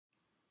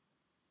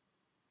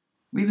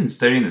We've been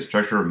studying the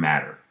structure of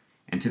matter,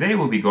 and today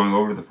we'll be going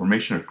over the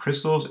formation of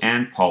crystals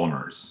and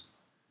polymers.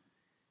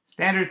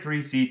 Standard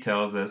 3C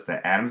tells us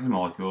that atoms and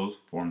molecules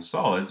form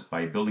solids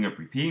by building up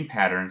repeating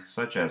patterns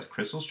such as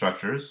crystal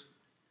structures,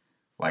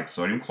 like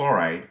sodium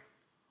chloride,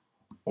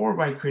 or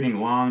by creating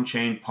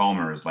long-chain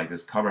polymers like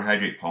this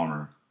carbohydrate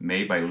polymer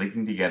made by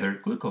linking together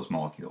glucose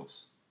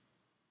molecules.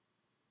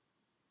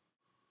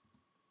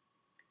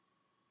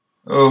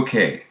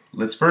 Okay,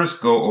 let's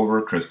first go over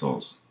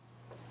crystals.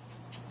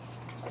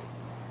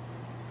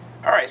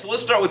 Alright, so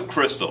let's start with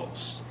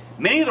crystals.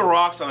 Many of the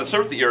rocks on the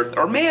surface of the earth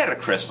are made out of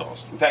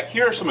crystals. In fact,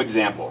 here are some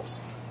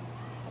examples.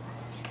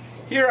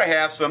 Here I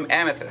have some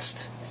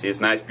amethyst. See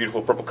this nice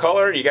beautiful purple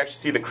color? You can actually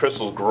see the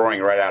crystals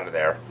growing right out of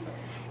there.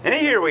 And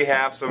then here we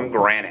have some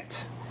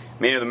granite.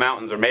 Many of the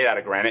mountains are made out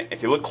of granite.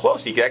 If you look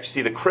closely, you can actually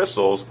see the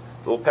crystals,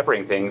 the little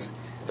peppering things,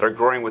 that are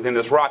growing within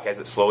this rock as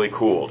it slowly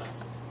cooled.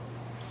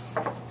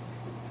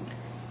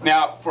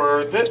 Now,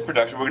 for this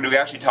production, we're going to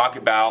actually talk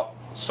about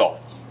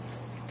salts,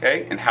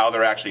 okay, and how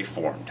they're actually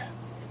formed.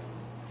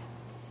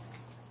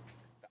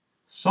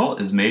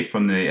 Salt is made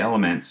from the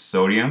elements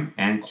sodium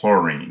and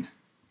chlorine.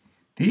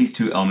 These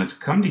two elements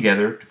come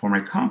together to form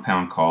a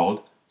compound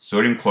called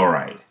sodium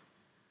chloride.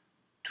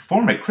 To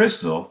form a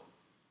crystal,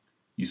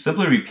 you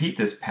simply repeat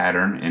this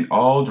pattern in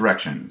all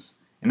directions.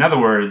 In other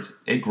words,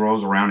 it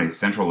grows around a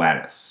central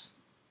lattice.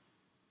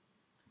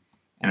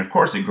 And of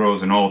course, it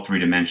grows in all three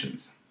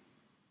dimensions.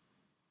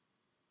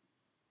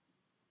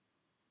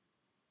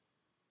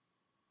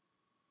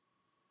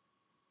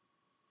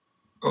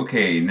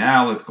 Okay,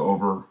 now let's go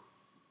over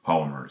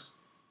polymers.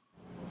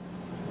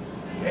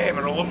 Okay, I'm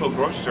at a local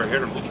grocery store here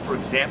and I'm looking for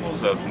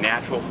examples of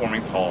natural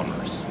forming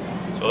polymers.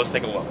 So let's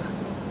take a look.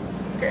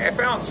 Okay, I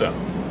found some.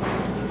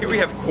 Here we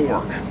have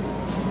corn,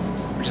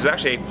 which is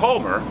actually a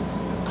polymer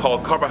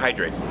called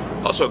carbohydrate.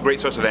 Also a great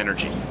source of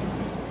energy.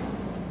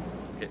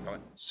 Okay,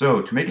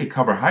 so to make a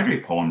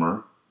carbohydrate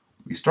polymer,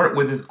 we start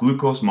with this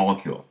glucose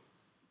molecule,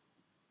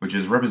 which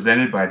is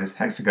represented by this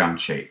hexagon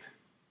shape.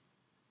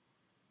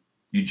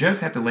 You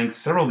just have to link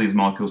several of these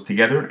molecules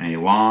together in a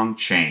long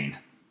chain.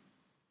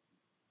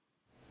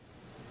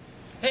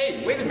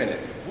 Hey, wait a minute.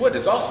 Wood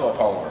is also a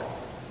polymer.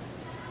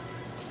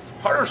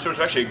 Hardware stores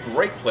are actually a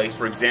great place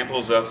for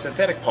examples of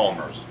synthetic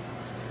polymers.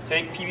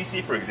 Take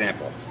PVC for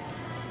example,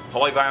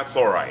 polyvinyl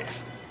chloride.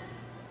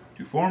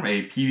 To form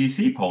a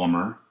PVC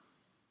polymer,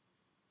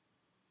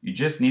 you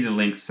just need to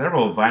link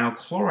several vinyl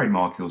chloride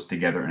molecules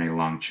together in a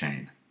long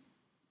chain.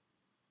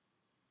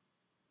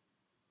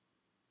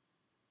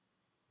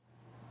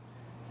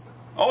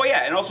 Oh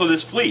yeah, and also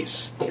this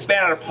fleece. It's made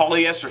out of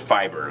polyester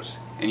fibers,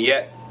 and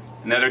yet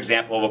another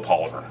example of a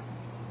polymer.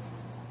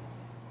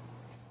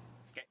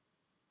 Okay.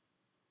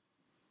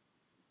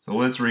 So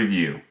let's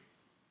review.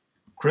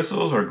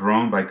 Crystals are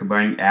grown by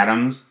combining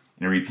atoms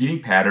in a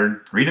repeating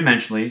pattern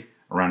three-dimensionally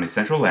around a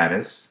central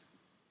lattice,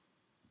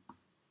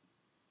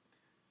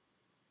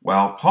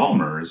 while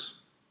polymers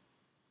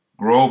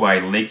grow by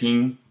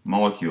linking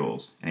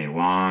molecules in a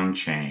long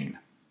chain.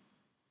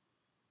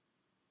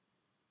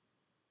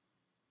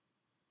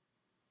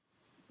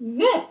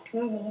 This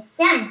is a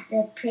science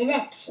book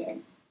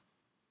production.